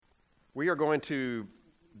We are going to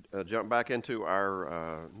jump back into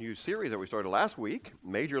our new series that we started last week,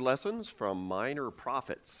 Major Lessons from Minor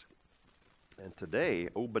Prophets. And today,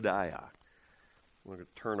 Obadiah. We're going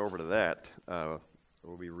to turn over to that.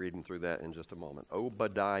 We'll be reading through that in just a moment.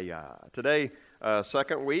 Obadiah. Today,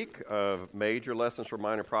 second week of Major Lessons from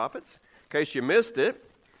Minor Prophets. In case you missed it,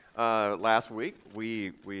 last week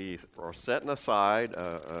we are setting aside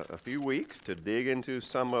a few weeks to dig into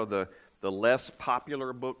some of the less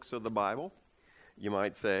popular books of the Bible, you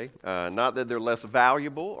might say. Not that they're less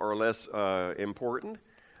valuable or less important,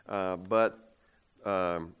 but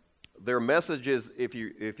their messages, if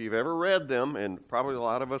you've ever read them, and probably a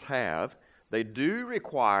lot of us have, they do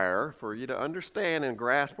require, for you to understand and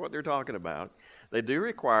grasp what they're talking about, they do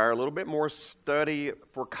require a little bit more study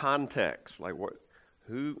for context, like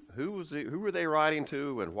who were they writing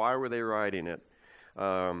to and why were they writing it.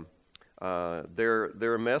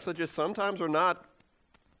 Their messages sometimes are not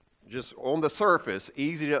just on the surface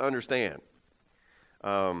easy to understand.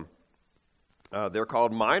 They're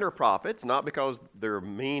called minor prophets, not because their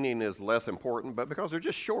meaning is less important, but because they're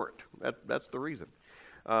just short. That's the reason.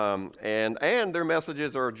 And their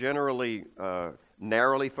messages are generally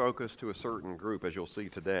narrowly focused to a certain group, as you'll see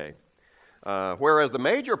today. Whereas the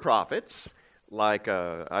major prophets, like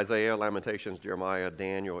Isaiah, Lamentations, Jeremiah,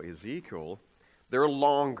 Daniel, Ezekiel, they're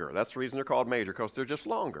longer. That's the reason they're called major, because they're just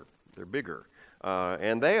longer. They're bigger.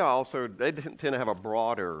 And they tend to have a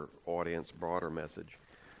broader audience, broader message.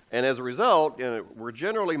 And as a result, we're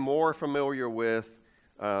generally more familiar with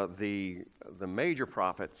the major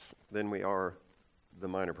prophets than we are the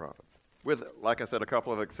minor prophets. With, like I said, a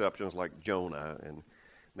couple of exceptions like Jonah and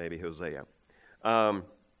maybe Hosea.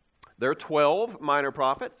 There are 12 minor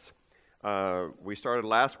prophets. We started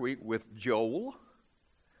last week with Joel.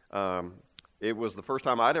 It was the first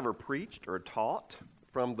time I'd ever preached or taught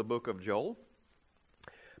from the book of Joel.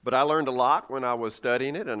 But I learned a lot when I was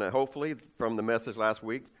studying it, and hopefully from the message last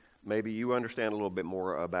week, maybe you understand a little bit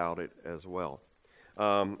more about it as well.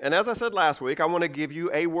 And as I said last week, I want to give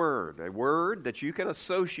you a word that you can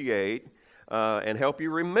associate and help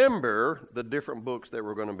you remember the different books that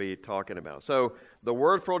we're going to be talking about. So the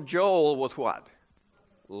word for Joel was what?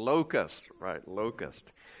 Locust, right,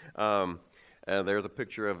 locust. And there's a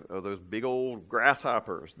picture of those big old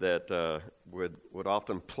grasshoppers that would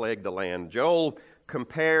often plague the land. Joel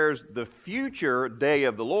compares the future day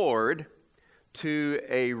of the Lord to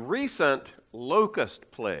a recent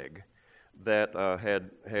locust plague that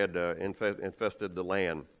had infested the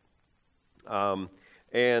land. The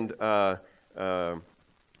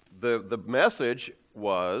message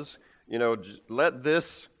was, let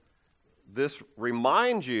this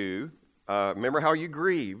remind you. Remember how you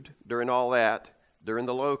grieved during all that, during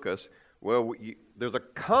the locust? Well, there's a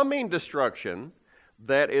coming destruction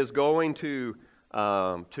that is going to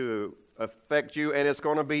affect you, and it's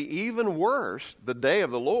going to be even worse the day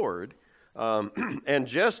of the Lord. And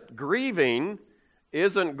just grieving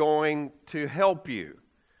isn't going to help you.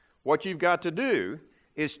 What you've got to do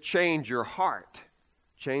is change your heart.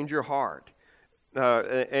 Change your heart.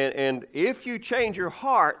 And if you change your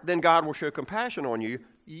heart, then God will show compassion on you.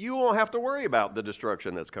 You won't have to worry about the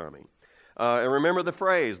destruction that's coming. And remember the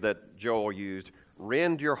phrase that Joel used,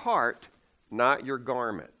 rend your heart, not your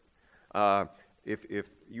garment. If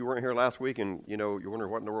you weren't here last week and you're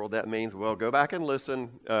wondering what in the world that means, well, go back and listen.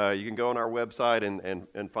 You can go on our website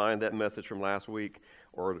and find that message from last week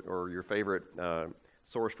or your favorite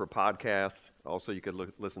source for podcasts. Also, you could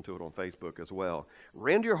listen to it on Facebook as well.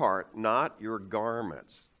 Rend your heart, not your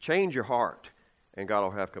garments. Change your heart, and God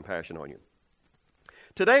will have compassion on you.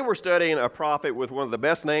 Today we're studying a prophet with one of the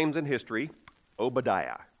best names in history,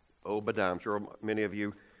 Obadiah. Obadiah. I'm sure many of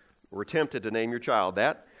you were tempted to name your child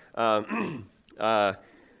that.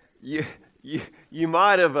 You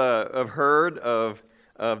might have heard of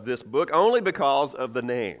this book only because of the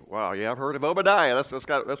name. Wow, yeah, I've heard of Obadiah.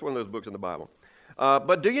 That's one of those books in the Bible.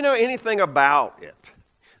 But do you know anything about it?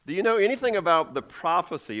 Do you know anything about the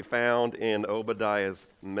prophecy found in Obadiah's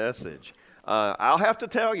message? I'll have to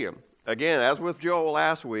tell you. Again, as with Joel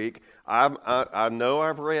last week, I know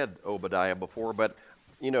I've read Obadiah before, but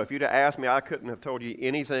if you'd have asked me, I couldn't have told you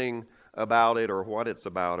anything about it or what it's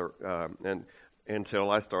about, until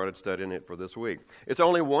I started studying it for this week. It's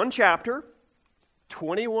only one chapter,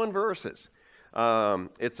 21 verses.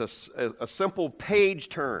 It's a simple page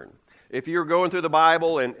turn. If you're going through the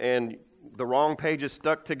Bible and the wrong pages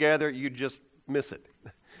stuck together, you just miss it.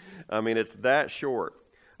 I mean, it's that short.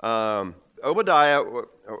 Obadiah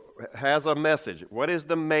has a message. What is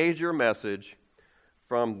the major message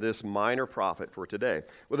from this minor prophet for today?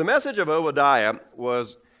 Well, the message of Obadiah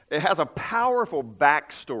it has a powerful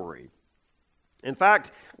backstory. In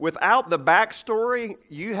fact, without the backstory,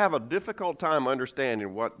 you have a difficult time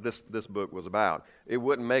understanding what this book was about. It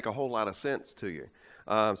wouldn't make a whole lot of sense to you.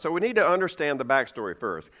 So we need to understand the backstory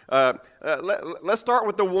first. Let's start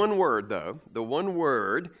with the one word, though. The one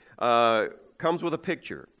word comes with a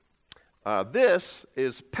picture. This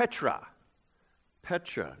is Petra.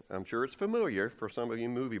 Petra. I'm sure it's familiar for some of you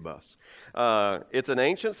movie buffs. It's an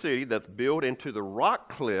ancient city that's built into the rock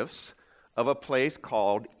cliffs of a place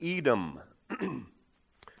called Edom.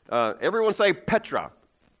 Everyone say Petra.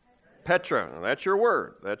 Petra. That's your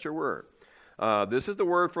word. That's your word. This is the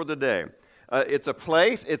word for the day. It's a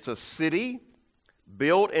place, it's a city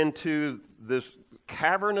built into this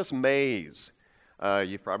cavernous maze.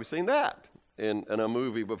 You've probably seen that in a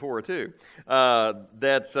movie before, too.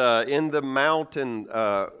 That's in the mountain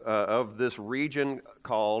of this region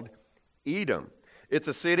called Edom. It's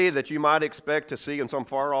a city that you might expect to see in some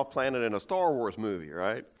far-off planet in a Star Wars movie,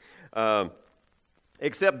 right?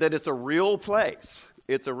 Except that it's a real place.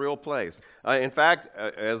 It's a real place. In fact,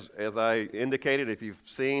 as I indicated, if you've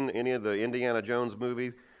seen any of the Indiana Jones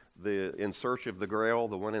movies, the In Search of the Grail,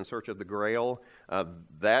 the one In Search of the Grail,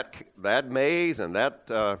 that maze and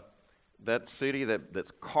that city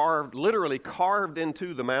that's carved, literally carved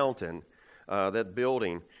into the mountain, that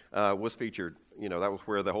building was featured. You know, that was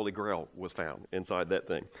where the Holy Grail was found, inside that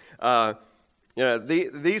thing.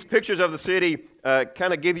 These pictures of the city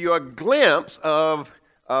kind of give you a glimpse of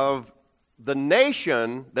the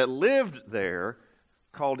nation that lived there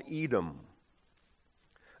called Edom.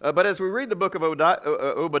 But as we read the book of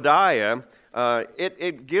Obadiah,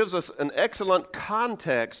 it gives us an excellent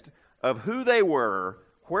context of who they were,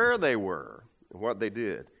 where they were, and what they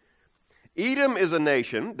did. Edom is a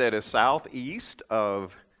nation that is southeast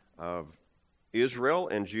of Israel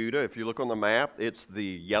and Judah. If you look on the map, it's the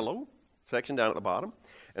yellow section down at the bottom.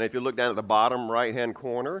 And if you look down at the bottom right-hand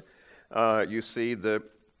corner, you see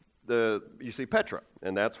you see Petra,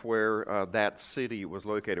 and that's where that city was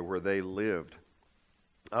located, where they lived.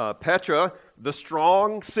 Petra, the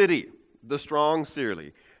strong city,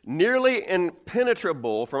 nearly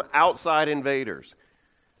impenetrable from outside invaders,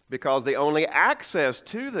 because the only access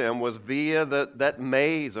to them was via that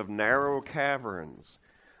maze of narrow caverns,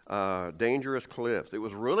 dangerous cliffs. It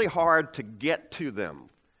was really hard to get to them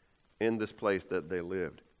in this place that they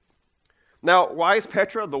lived. Now, why is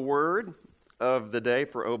Petra the word of the day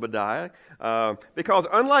for Obadiah? Because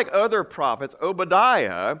unlike other prophets,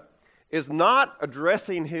 Obadiah is not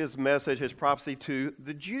addressing his message, his prophecy to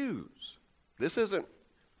the Jews. This doesn't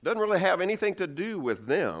really have anything to do with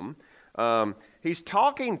them. He's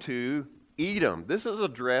talking to Edom. This is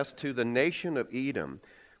addressed to the nation of Edom,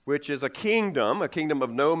 which is a kingdom of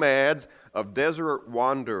nomads, of desert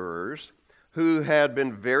wanderers, who had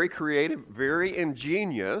been very creative, very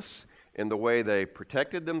ingenious in the way they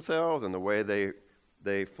protected themselves and the way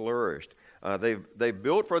they flourished. They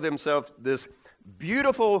built for themselves this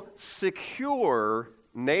beautiful, secure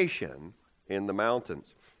nation in the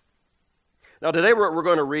mountains. Now today we're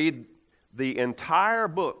going to read the entire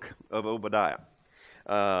book of Obadiah.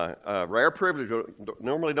 Rare privilege.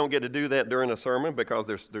 Normally don't get to do that during a sermon because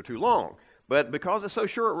they're too long. But because it's so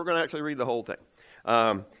short, we're going to actually read the whole thing.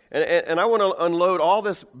 And I want to unload all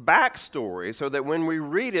this backstory so that when we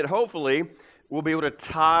read it, hopefully, we'll be able to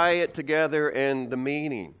tie it together and the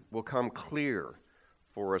meaning will come clear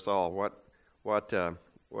for us all,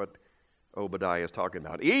 what Obadiah is talking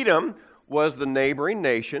about. Edom was the neighboring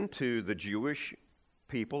nation to the Jewish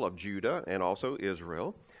people of Judah and also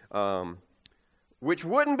Israel, which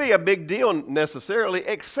wouldn't be a big deal necessarily,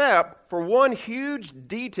 except for one huge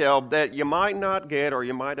detail that you might not get or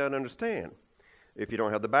you might not understand if you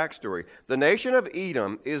don't have the backstory. The nation of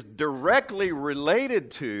Edom is directly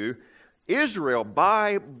related to Israel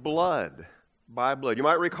by blood. By blood. You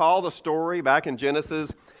might recall the story back in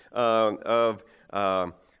Genesis of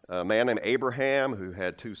a man named Abraham who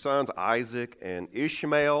had two sons, Isaac and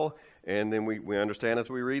Ishmael. And then we understand as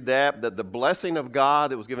we read that the blessing of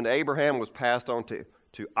God that was given to Abraham was passed on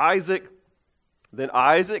to Isaac. Then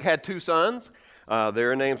Isaac had two sons.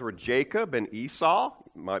 Their names were Jacob and Esau.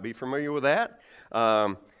 You might be familiar with that.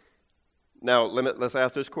 Now, let's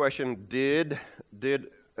ask this question. Did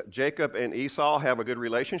Jacob and Esau have a good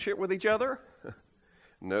relationship with each other?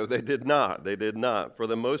 No, they did not. They did not. For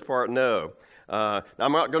the most part, no. Now,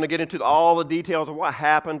 I'm not going to get into all the details of what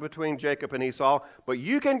happened between Jacob and Esau, but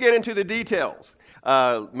you can get into the details.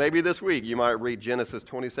 Maybe this week you might read Genesis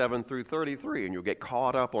 27 through 33, and you'll get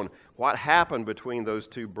caught up on what happened between those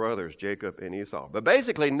two brothers, Jacob and Esau. But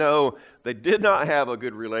basically, no, they did not have a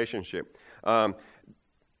good relationship.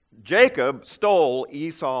 Jacob stole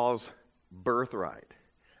Esau's birthright,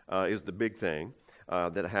 is the big thing.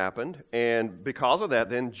 that happened. And because of that,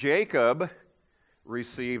 then Jacob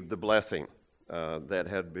received the blessing that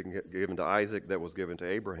had been given to Isaac, that was given to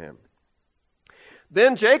Abraham.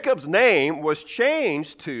 Then Jacob's name was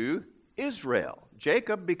changed to Israel.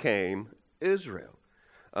 Jacob became Israel.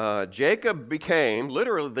 Jacob became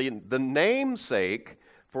literally the namesake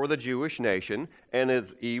for the Jewish nation, and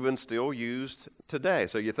is even still used today.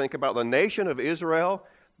 So you think about the nation of Israel,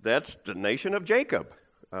 that's the nation of Jacob,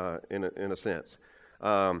 in a sense.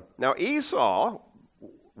 Now Esau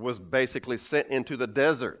was basically sent into the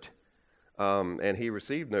desert, and he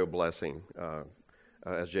received no blessing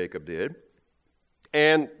as Jacob did.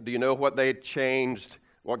 And do you know what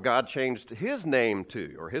what God changed his name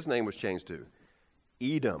to, or his name was changed to?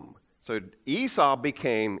 Edom. So Esau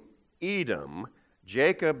became Edom,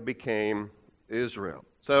 Jacob became Israel.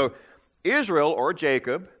 So Israel, or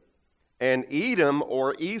Jacob, and Edom,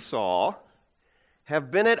 or Esau,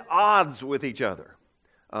 have been at odds with each other.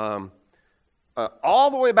 All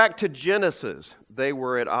the way back to Genesis, they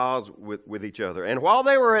were at odds with each other. And while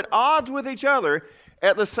they were at odds with each other,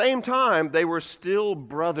 at the same time, they were still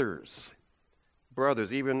brothers.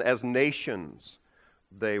 Brothers, even as nations,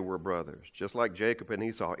 they were brothers. Just like Jacob and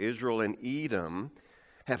Esau, Israel and Edom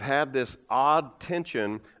have had this odd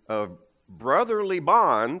tension of brotherly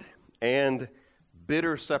bond and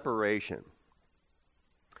bitter separation.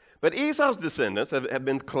 But Esau's descendants have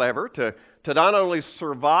been clever to not only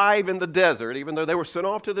survive in the desert, even though they were sent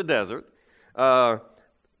off to the desert,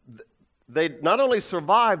 they not only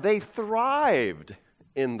survived, they thrived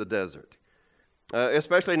in the desert,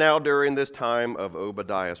 especially now during this time of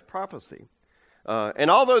Obadiah's prophecy.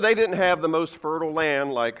 And although they didn't have the most fertile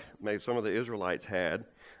land like maybe some of the Israelites had,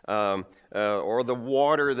 or the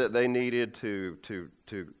water that they needed to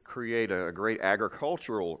create a great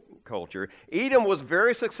agricultural culture, Edom was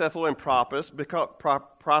very successful and prosperous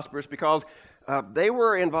because they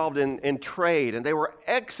were involved in trade, and they were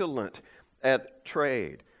excellent at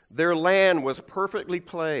trade. Their land was perfectly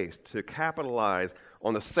placed to capitalize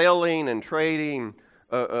on the selling and trading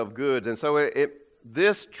of goods. And so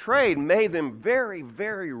this trade made them very,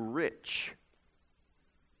 very rich.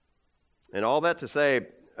 And all that to say,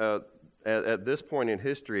 at this point in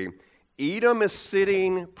history, Edom is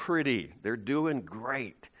sitting pretty. They're doing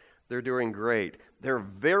great. They're doing great. They're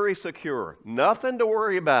very secure. Nothing to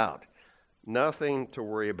worry about. Nothing to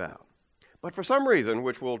worry about. But for some reason,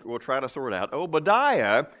 which we'll try to sort out,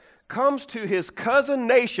 Obadiah comes to his cousin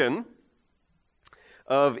nation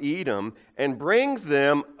of Edom and brings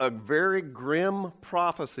them a very grim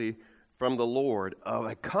prophecy from the Lord of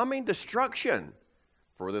a coming destruction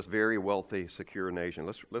for this very wealthy, secure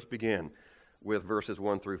nation. Let's begin with verses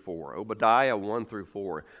 1 through 4. Obadiah 1 through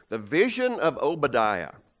 4. The vision of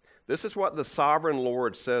Obadiah. This is what the sovereign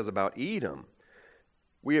Lord says about Edom.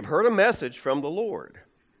 We have heard a message from the Lord.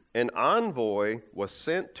 An envoy was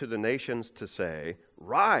sent to the nations to say,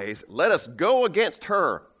 "Rise, let us go against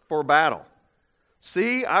her for battle.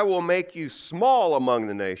 See, I will make you small among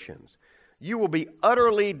the nations. You will be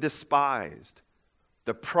utterly despised.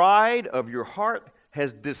 The pride of your heart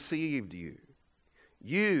has deceived you.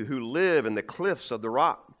 You who live in the cliffs of the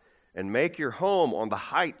rock and make your home on the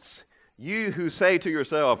heights. You who say to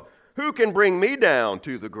yourself, 'Who can bring me down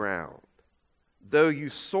to the ground?' Though you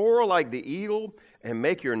soar like the eagle and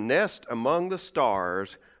make your nest among the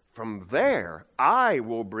stars, from there I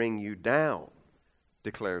will bring you down,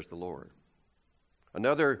 declares the Lord."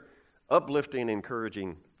 Another uplifting,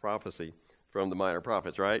 encouraging prophecy from the minor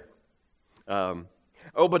prophets, right?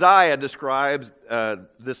 Obadiah describes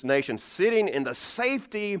this nation sitting in the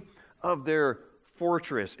safety of their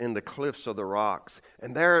fortress in the cliffs of the rocks.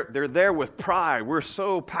 And they're there with pride. We're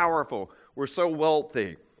so powerful. We're so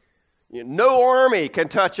wealthy. No army can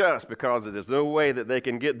touch us because there's no way that they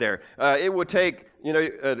can get there. It would take,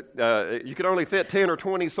 you could only fit 10 or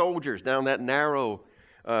 20 soldiers down that narrow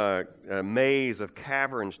maze of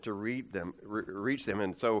caverns to reach them.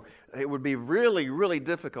 And so it would be really, really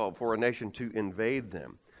difficult for a nation to invade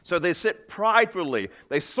them. So they sit pridefully.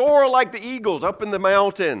 They soar like the eagles up in the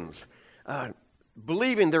mountains,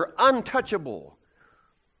 believing they're untouchable.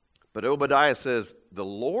 But Obadiah says, the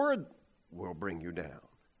Lord will bring you down.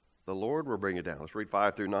 The Lord will bring you down. Let's read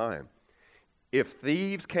 5 through 9. If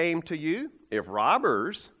thieves came to you, if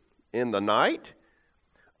robbers in the night,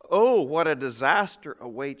 oh, what a disaster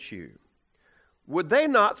awaits you. Would they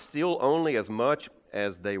not steal only as much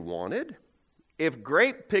as they wanted? If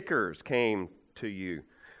grape pickers came to you,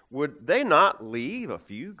 would they not leave a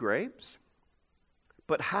few grapes?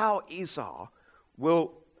 But how Esau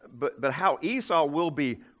will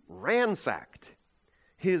be ransacked,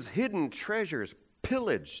 his hidden treasures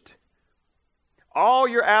pillaged. All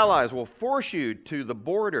your allies will force you to the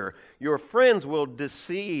border. Your friends will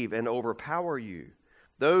deceive and overpower you.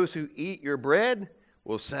 Those who eat your bread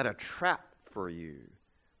will set a trap for you,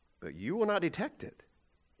 but you will not detect it.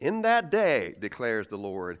 In that day, declares the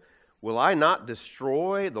Lord, will I not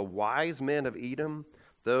destroy the wise men of Edom,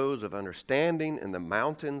 those of understanding in the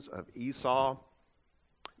mountains of Esau?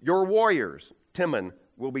 Your warriors, Timon,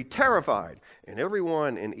 will be terrified, and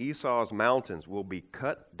everyone in Esau's mountains will be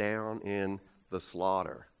cut down in the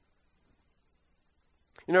slaughter.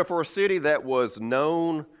 You know, for a city that was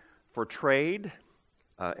known for trade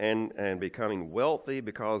and becoming wealthy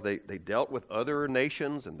because they dealt with other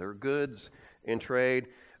nations and their goods in trade,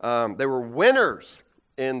 they were winners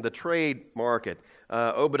in the trade market.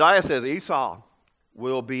 Obadiah says Esau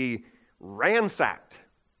will be ransacked,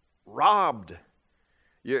 robbed.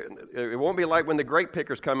 It won't be like when the grape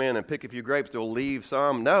pickers come in and pick a few grapes, they'll leave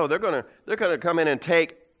some. No, they're going to come in and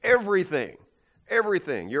take everything.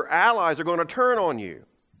 Everything. Your allies are going to turn on you.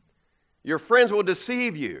 Your friends will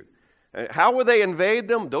deceive you. How will they invade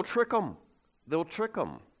them? They'll trick them. They'll trick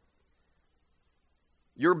them.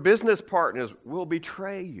 Your business partners will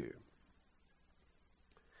betray you.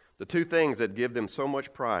 The two things that give them so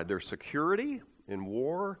much pride, their security in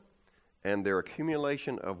war and their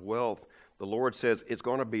accumulation of wealth, the Lord says it's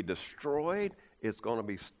going to be destroyed, it's going to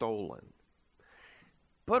be stolen.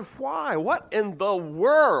 But why? What in the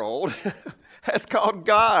world has caused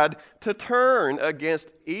God to turn against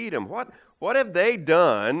Edom? What have they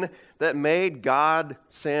done that made God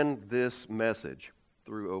send this message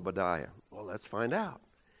through Obadiah? Well, let's find out.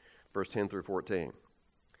 Verse 10 through 14.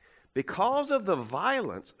 Because of the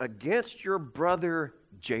violence against your brother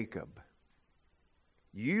Jacob,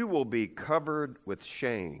 you will be covered with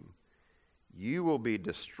shame. You will be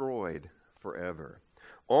destroyed forever.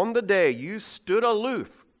 On the day you stood aloof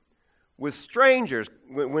with strangers,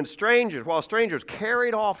 while strangers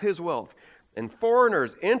carried off his wealth, and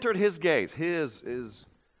foreigners entered his gates, his is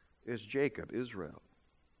Jacob, Israel,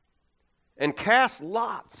 and cast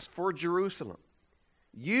lots for Jerusalem.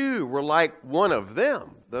 You were like one of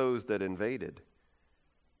them, those that invaded.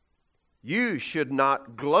 You should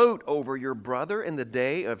not gloat over your brother in the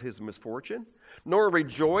day of his misfortune, nor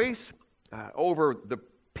rejoice over the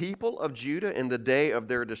people of Judah in the day of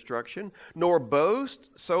their destruction, nor boast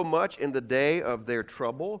so much in the day of their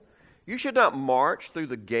trouble. You should not march through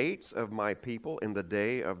the gates of my people in the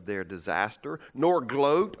day of their disaster, nor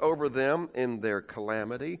gloat over them in their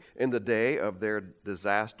calamity in the day of their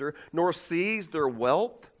disaster, nor seize their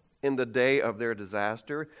wealth in the day of their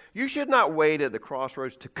disaster. You should not wait at the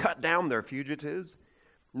crossroads to cut down their fugitives,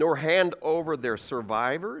 nor hand over their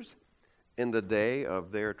survivors in the day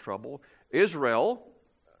of their trouble. Israel,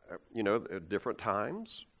 at different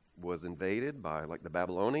times, was invaded by like the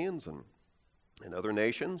Babylonians and other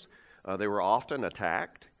nations. They were often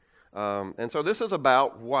attacked. And so this is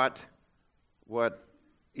about what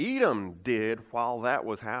Edom did while that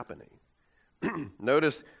was happening.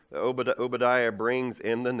 Notice Obadiah brings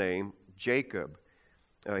in the name Jacob.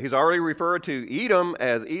 He's already referred to Edom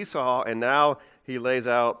as Esau, and now he lays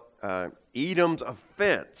out Edom's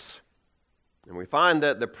offense. And we find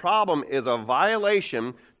that the problem is a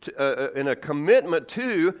violation and a commitment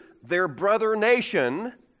to their brother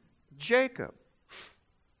nation, Jacob,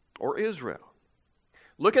 or Israel.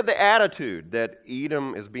 Look at the attitude that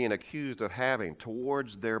Edom is being accused of having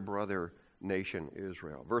towards their brother nation,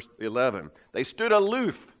 Israel. Verse 11, they stood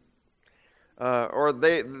aloof, or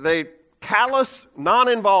they callous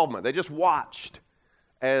non-involvement. They just watched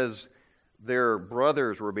as their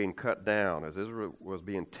brothers were being cut down, as Israel was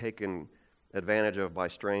being taken advantage of by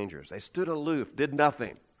strangers. They stood aloof, did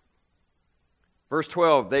nothing. Verse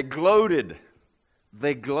 12, they gloated.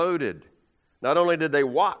 They gloated. Not only did they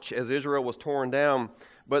watch as Israel was torn down,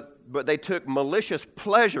 but they took malicious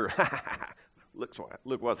pleasure.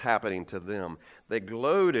 Look what's happening to them. They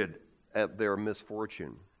gloated at their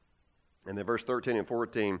misfortune. And in verse 13 and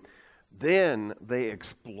 14, then they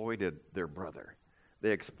exploited their brother.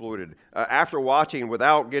 They exploited. After watching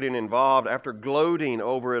without getting involved, after gloating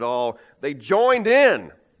over it all, they joined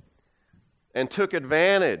in and took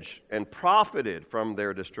advantage and profited from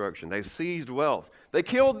their destruction. They seized wealth. They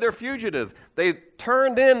killed their fugitives. They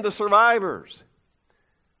turned in the survivors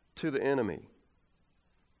to the enemy.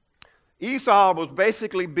 Esau was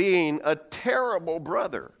basically being a terrible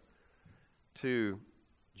brother to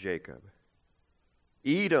Jacob.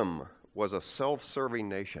 Edom was a self-serving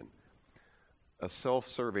nation, a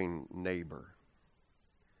self-serving neighbor.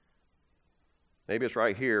 Maybe it's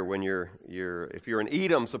right here when if you're an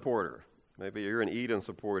Edom supporter. Maybe you're an Edom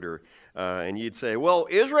supporter, and you'd say, well,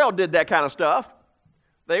 Israel did that kind of stuff.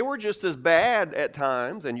 They were just as bad at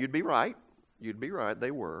times, and you'd be right. You'd be right,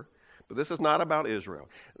 they were. But this is not about Israel.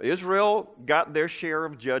 Israel got their share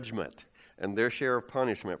of judgment and their share of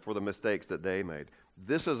punishment for the mistakes that they made.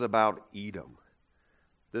 This is about Edom.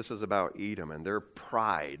 This is about Edom and their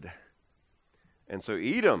pride. And so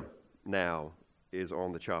Edom now is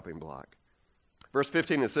on the chopping block. Verse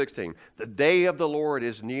 15 and 16, the day of the Lord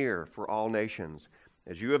is near for all nations.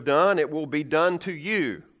 As you have done, it will be done to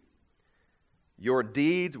you. Your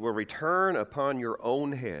deeds will return upon your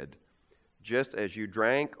own head. Just as you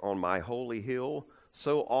drank on my holy hill,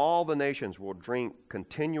 so all the nations will drink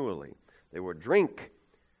continually. They will drink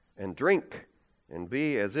and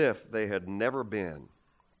be as if they had never been.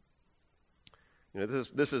 You know,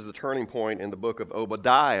 this is the turning point in the book of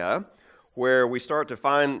Obadiah, where we start to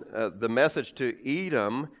find the message to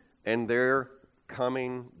Edom and their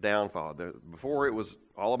coming downfall. Before it was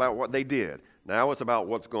all about what they did. Now it's about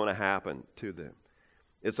what's going to happen to them.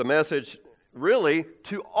 It's a message really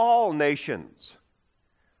to all nations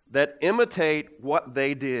that imitate what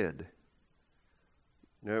they did.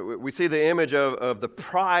 You know, we see the image of the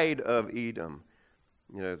pride of Edom,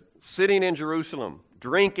 you know, sitting in Jerusalem,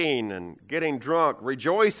 drinking and getting drunk,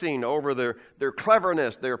 rejoicing over their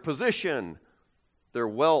cleverness, their position, their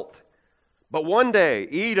wealth. But one day,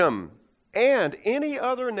 Edom and any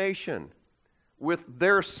other nation with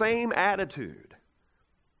their same attitude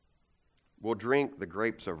will drink the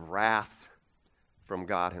grapes of wrath from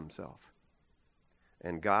God himself.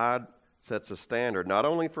 And God sets a standard not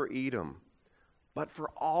only for Edom, but for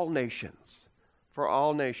all nations. For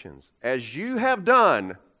all nations. As you have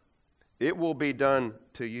done, it will be done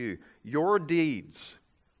to you. Your deeds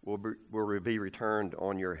will be returned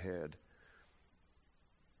on your head.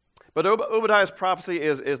 But Obadiah's prophecy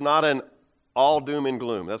is not an all doom and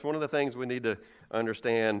gloom. That's one of the things we need to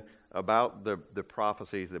understand about the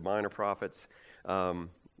prophecies, the minor prophets.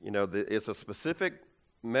 It's a specific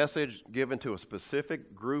message given to a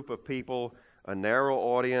specific group of people, a narrow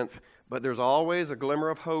audience, but there's always a glimmer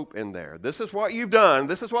of hope in there. This is what you've done.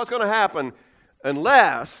 This is what's going to happen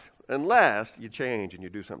unless you change and you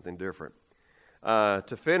do something different.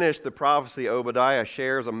 To finish the prophecy, Obadiah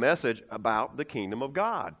shares a message about the kingdom of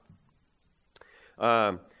God.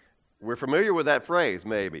 We're familiar with that phrase,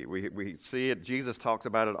 maybe. We see it, Jesus talks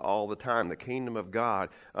about it all the time, the kingdom of God.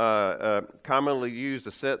 Commonly used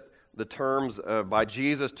to set the terms by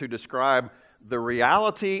Jesus to describe the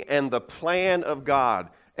reality and the plan of God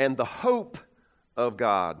and the hope of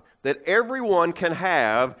God that everyone can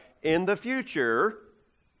have in the future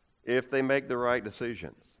if they make the right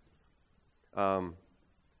decisions.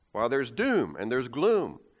 While there's doom and there's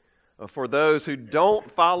gloom for those who don't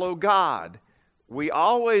follow God, we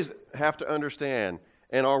always have to understand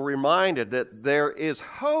and are reminded that there is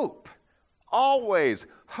hope, always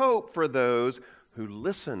hope for those who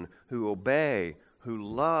listen, who obey, who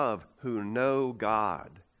love, who know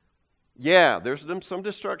God. Yeah, there's some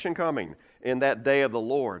destruction coming in that day of the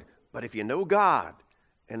Lord, but if you know God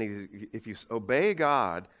and if you obey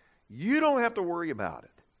God, you don't have to worry about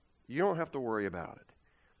it. You don't have to worry about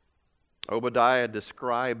it. Obadiah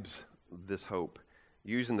describes this hope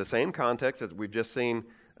using the same context as we've just seen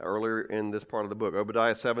earlier in this part of the book.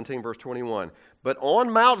 Obadiah 17, verse 21. But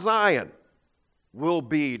on Mount Zion will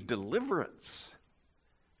be deliverance.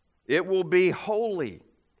 It will be holy,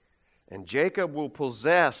 and Jacob will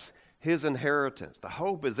possess his inheritance. The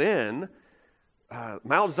hope is in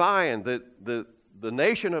Mount Zion, the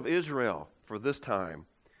nation of Israel for this time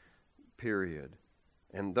period.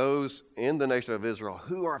 And those in the nation of Israel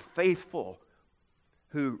who are faithful,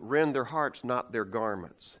 who rend their hearts, not their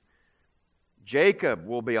garments. Jacob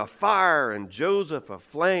will be a fire and Joseph a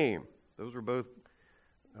flame. Those were both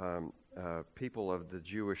people of the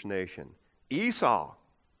Jewish nation. Esau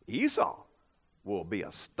will be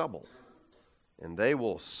a stubble, and they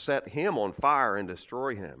will set him on fire and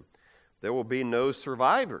destroy him. There will be no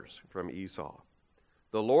survivors from Esau.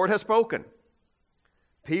 The Lord has spoken.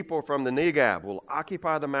 People from the Negeb will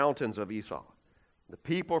occupy the mountains of Esau. The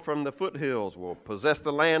people from the foothills will possess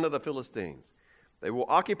the land of the Philistines. They will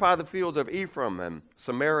occupy the fields of Ephraim and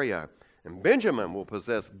Samaria, and Benjamin will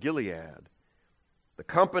possess Gilead. The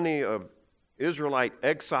company of Israelite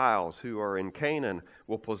exiles who are in Canaan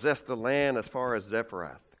will possess the land as far as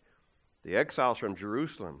Zephath. The exiles from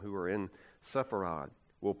Jerusalem who are in Sepharad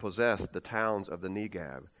will possess the towns of the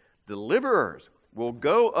Negeb. Deliverers will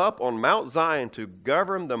go up on Mount Zion to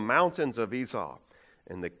govern the mountains of Esau,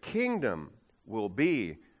 and the kingdom will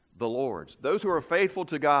be the Lord's. Those who are faithful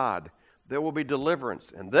to God, there will be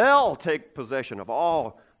deliverance, and they'll take possession of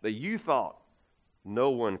all that you thought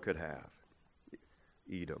no one could have.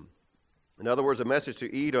 Edom. In other words, a message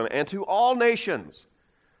to Edom and to all nations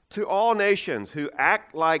who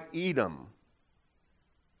act like Edom,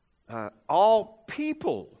 all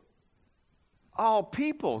people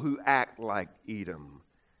who act like Edom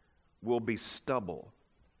will be stubble.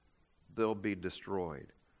 They'll be destroyed.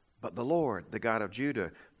 But the Lord, the God of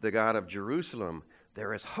Judah, the God of Jerusalem,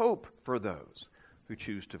 there is hope for those who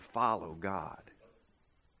choose to follow God.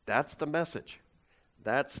 That's the message.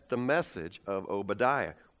 That's the message of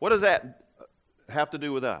Obadiah. What does that have to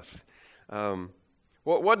do with us?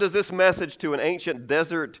 What does this message to an ancient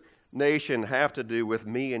desert nation have to do with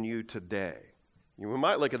me and you today? We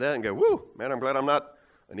might look at that and go, whoo, man, I'm glad I'm not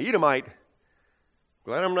an Edomite.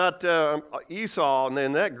 Glad I'm not Esau and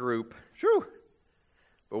then that group. Shoo.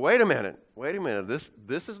 But wait a minute.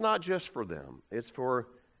 This is not just for them. It's for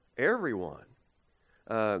everyone.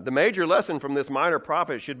 The major lesson from this minor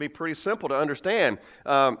prophet should be pretty simple to understand.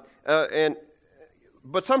 But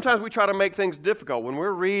sometimes we try to make things difficult. When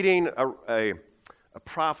we're reading a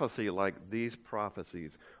prophecy like these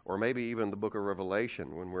prophecies, or maybe even the book of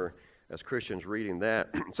Revelation, when we're, as Christians, reading that,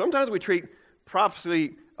 sometimes we treat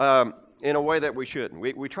prophecy in a way that we shouldn't.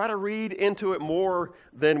 We try to read into it more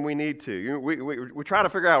than we need to. We try to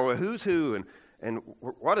figure out, well, who's who, and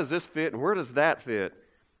what does this fit, and where does that fit?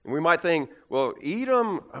 And we might think, well,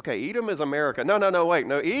 Edom is America. No, wait.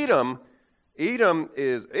 No, Edom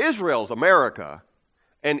is Israel's America,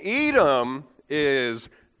 and Edom is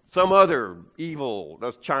some other evil,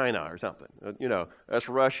 that's China or something. That's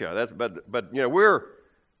Russia. But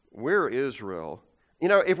we're Israel.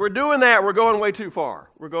 If we're doing that, we're going way too far.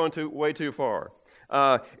 We're going way too far.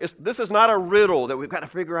 This is not a riddle that we've got to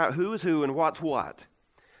figure out who's who and what's what.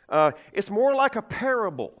 It's more like a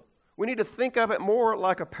parable. We need to think of it more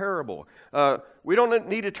like a parable. We don't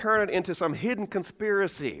need to turn it into some hidden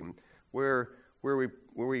conspiracy where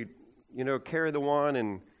we carry the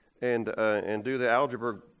one and do the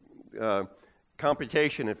algebra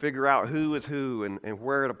computation and figure out who is who and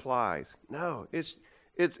where it applies. No, it's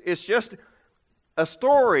just a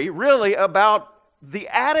story really about the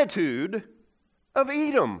attitude of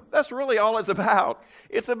Edom. That's really all it's about.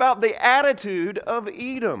 It's about the attitude of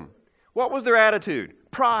Edom. What was their attitude?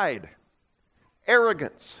 Pride,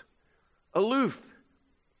 arrogance, aloof,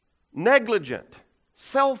 negligent,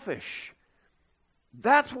 selfish.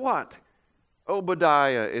 That's what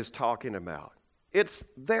Obadiah is talking about. It's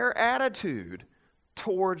their attitude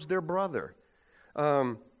towards their brother.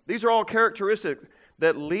 These are all characteristics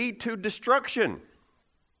that lead to destruction.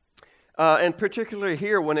 And particularly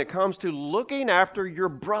here when it comes to looking after your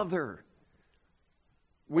brother.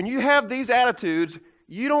 When you have these attitudes,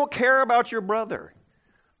 you don't care about your brother.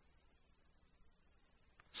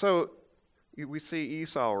 So we see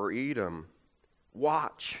Esau or Edom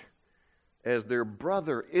watch as their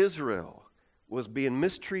brother Israel was being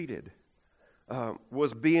mistreated,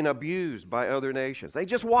 was being abused by other nations. They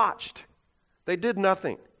just watched. They did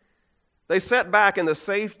nothing. They sat back in the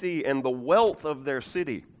safety and the wealth of their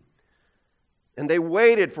city, and they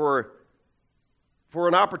waited for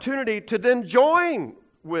an opportunity to then join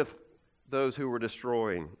with those who were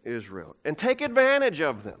destroying Israel and take advantage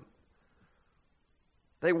of them.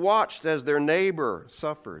 They watched as their neighbor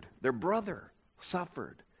suffered, their brother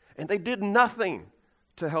suffered, and they did nothing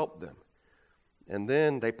to help them. And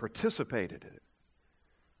then they participated in it.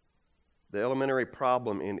 The elementary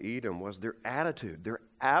problem in Edom was their attitude, their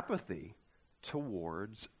apathy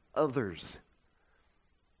towards others.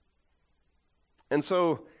 And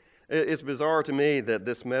so it's bizarre to me that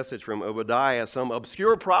this message from Obadiah, some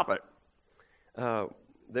obscure prophet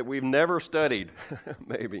that we've never studied,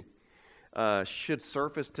 maybe, should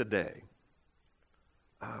surface today.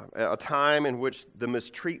 A time in which the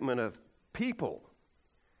mistreatment of people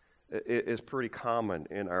is pretty common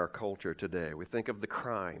in our culture today. We think of the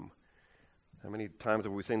crime. How many times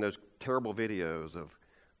have we seen those terrible videos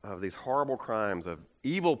of these horrible crimes of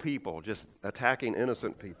evil people just attacking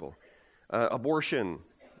innocent people? Abortion,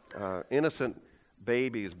 innocent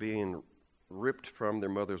babies being ripped from their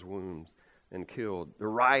mother's wombs and killed. The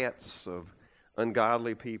riots of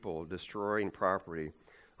ungodly people destroying property.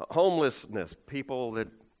 Homelessness, people that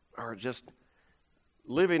are just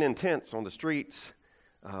living in tents on the streets.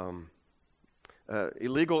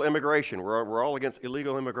 Illegal immigration. We're all against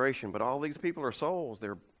illegal immigration, but all these people are souls.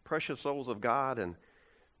 They're precious souls of God,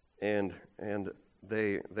 and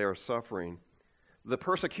they are suffering. The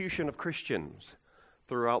persecution of Christians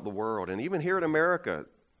throughout the world, and even here in America,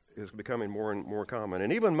 is becoming more and more common.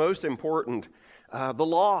 And even most important, the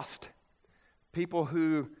lost. People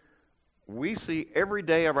who we see every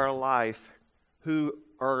day of our life who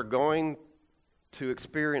are going to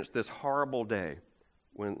experience this horrible day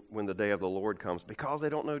when the day of the Lord comes because they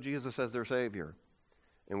don't know Jesus as their Savior.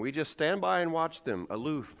 And we just stand by and watch them,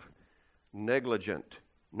 aloof, negligent,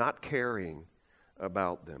 not caring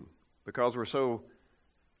about them. because we're so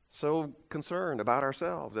concerned about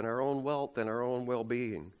ourselves and our own wealth and our own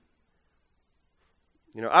well-being.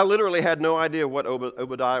 You know, I literally had no idea what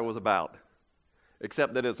Obadiah was about,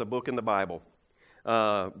 except that it's a book in the Bible,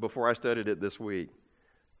 before I studied it this week.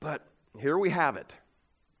 But here we have it.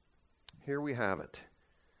 Here we have it.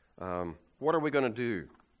 What are we going to do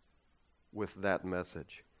with that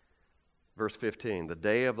message? Verse 15, the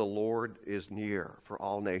day of the Lord is near for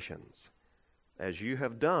all nations. As you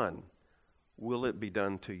have done, will it be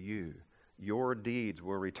done to you? Your deeds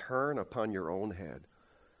will return upon your own head.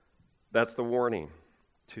 That's the warning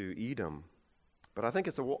to Edom. But I think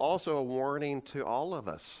it's also a warning to all of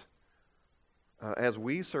us as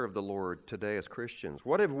we serve the Lord today as Christians.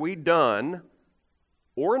 What have we done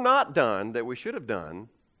or not done that we should have done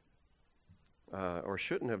or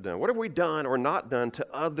shouldn't have done? What have we done or not done to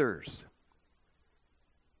others?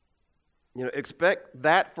 You know, expect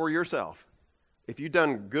that for yourself. If you've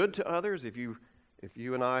done good to others, if you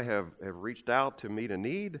and I have reached out to meet a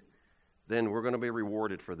need, then we're going to be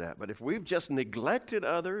rewarded for that. But if we've just neglected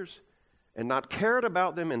others and not cared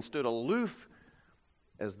about them and stood aloof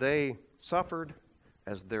as they suffered,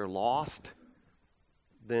 as they're lost,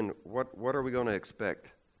 then what are we going to expect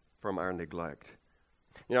from our neglect?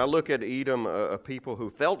 You know, I look at Edom, a people who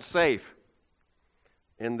felt safe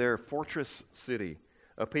in their fortress city,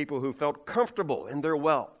 a people who felt comfortable in their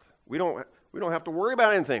wealth. We don't have to worry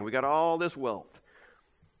about anything. We got all this wealth.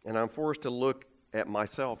 And I'm forced to look at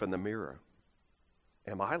myself in the mirror.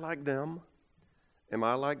 Am I like them? Am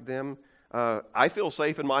I like them? I feel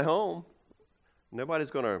safe in my home.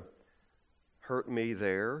 Nobody's going to hurt me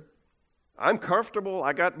there. I'm comfortable.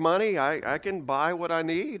 I got money. I can buy what I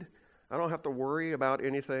need. I don't have to worry about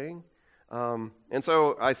anything. And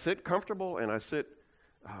so I sit comfortable and I sit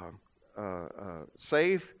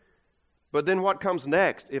safe. But then what comes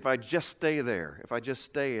next if I just stay there? If I just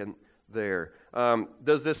stay in there?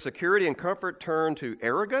 Does this security and comfort turn to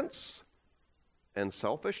arrogance and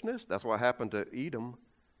selfishness? That's what happened to Edom.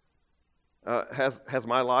 Has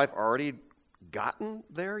my life already gotten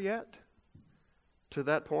there yet? To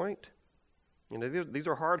that point? You know, these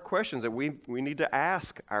are hard questions that we need to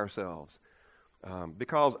ask ourselves.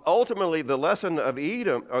 Because ultimately the lesson of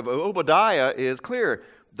Obadiah is clear.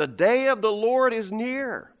 The day of the Lord is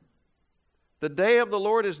near. The day of the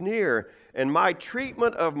Lord is near, and my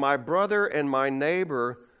treatment of my brother and my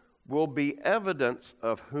neighbor will be evidence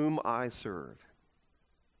of whom I serve.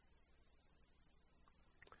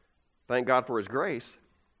 Thank God for His grace,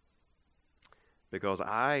 because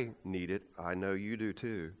I need it. I know you do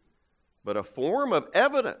too. But a form of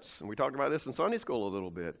evidence, and we talked about this in Sunday school a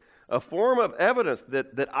little bit, a form of evidence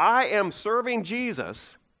that I am serving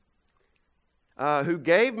Jesus, who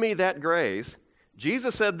gave me that grace.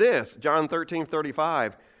 Jesus said this, John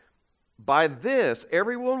 13:35, by this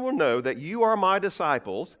everyone will know that you are my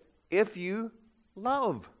disciples if you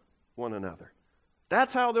love one another.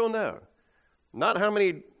 That's how they'll know. Not how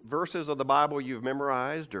many verses of the Bible you've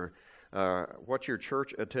memorized or what your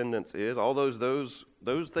church attendance is. All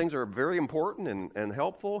those things are very important and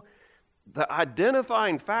helpful. The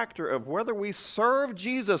identifying factor of whether we serve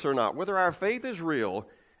Jesus or not, whether our faith is real,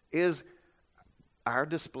 is our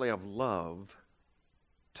display of love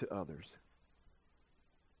to others.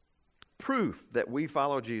 Proof that we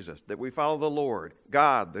follow Jesus, that we follow the Lord,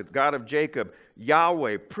 God, the God of Jacob,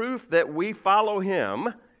 Yahweh. Proof that we follow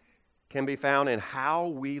Him can be found in how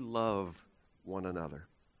we love one another.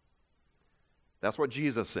 That's what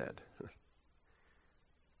Jesus said.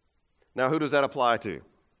 Now, who does that apply to?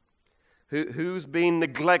 Who's being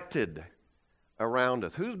neglected around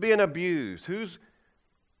us? Who's being abused? Who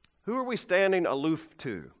are we standing aloof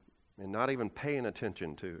to and not even paying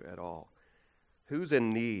attention to at all? Who's in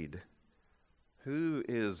need? Who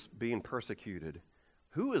is being persecuted?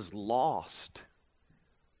 Who is lost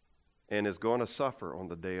and is going to suffer on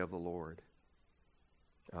the day of the Lord?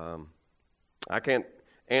 I can't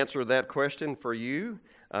answer that question for you,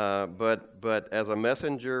 but as a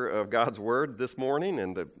messenger of God's Word this morning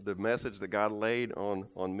and the message that God laid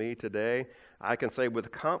on me today, I can say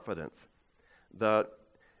with confidence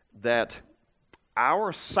that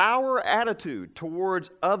our sour attitude towards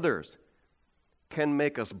others can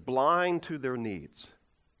make us blind to their needs.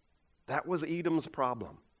 That was Edom's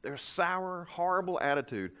problem. Their sour, horrible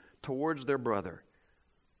attitude towards their brother.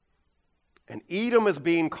 And Edom is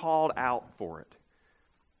being called out for it.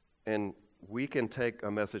 And we can take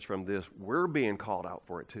a message from this. We're being called out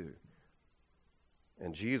for it too.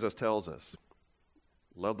 And Jesus tells us,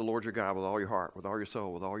 love the Lord your God with all your heart, with all your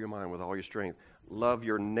soul, with all your mind, with all your strength. Love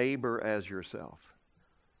your neighbor as yourself.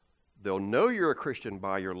 They'll know you're a Christian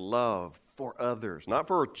by your love for others, not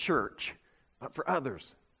for a church, but for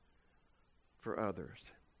others. for others.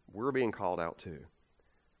 We're being called out too.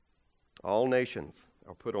 All nations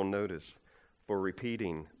are put on notice for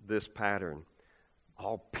repeating this pattern.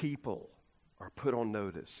 All people are put on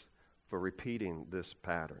notice for repeating this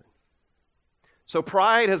pattern. So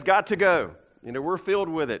pride has got to go. We're filled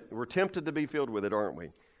with it. We're tempted to be filled with it, aren't we?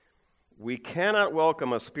 We cannot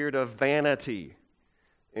welcome a spirit of vanity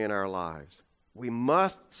in our lives. We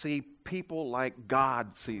must see people like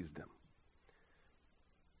God sees them,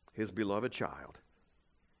 His beloved child,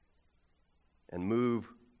 and move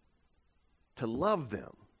to love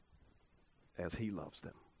them as He loves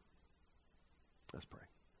them. Let's pray.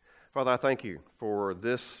 Father, I thank you for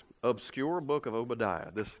this obscure book of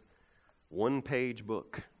Obadiah, this one-page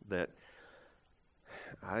book that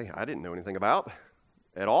I didn't know anything about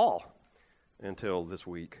at all until this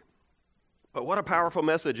week. But what a powerful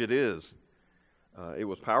message it is. It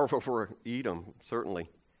was powerful for Edom, certainly,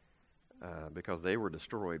 because they were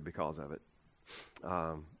destroyed because of it.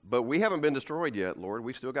 But we haven't been destroyed yet, Lord.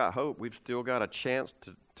 We've still got hope. We've still got a chance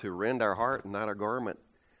to rend our heart and not our garment,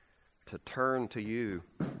 to turn to you.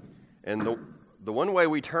 And the one way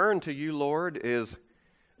we turn to you, Lord, is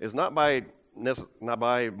not by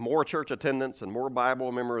more church attendance and more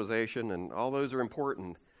Bible memorization, and all those are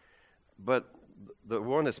important. But the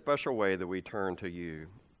one special way that we turn to you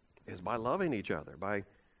is by loving each other, by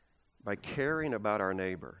caring about our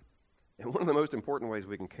neighbor. And one of the most important ways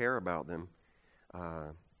we can care about them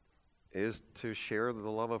is to share the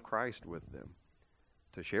love of Christ with them,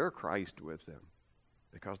 to share Christ with them,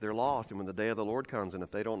 because they're lost. And when the day of the Lord comes, and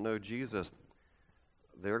if they don't know Jesus,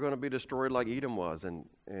 they're going to be destroyed like Edom was, and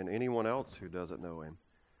anyone else who doesn't know Him.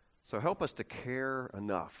 So help us to care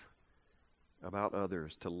enough about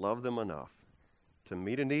others, to love them enough, to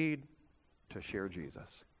meet a need, to share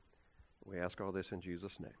Jesus. We ask all this in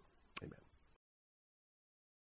Jesus' name.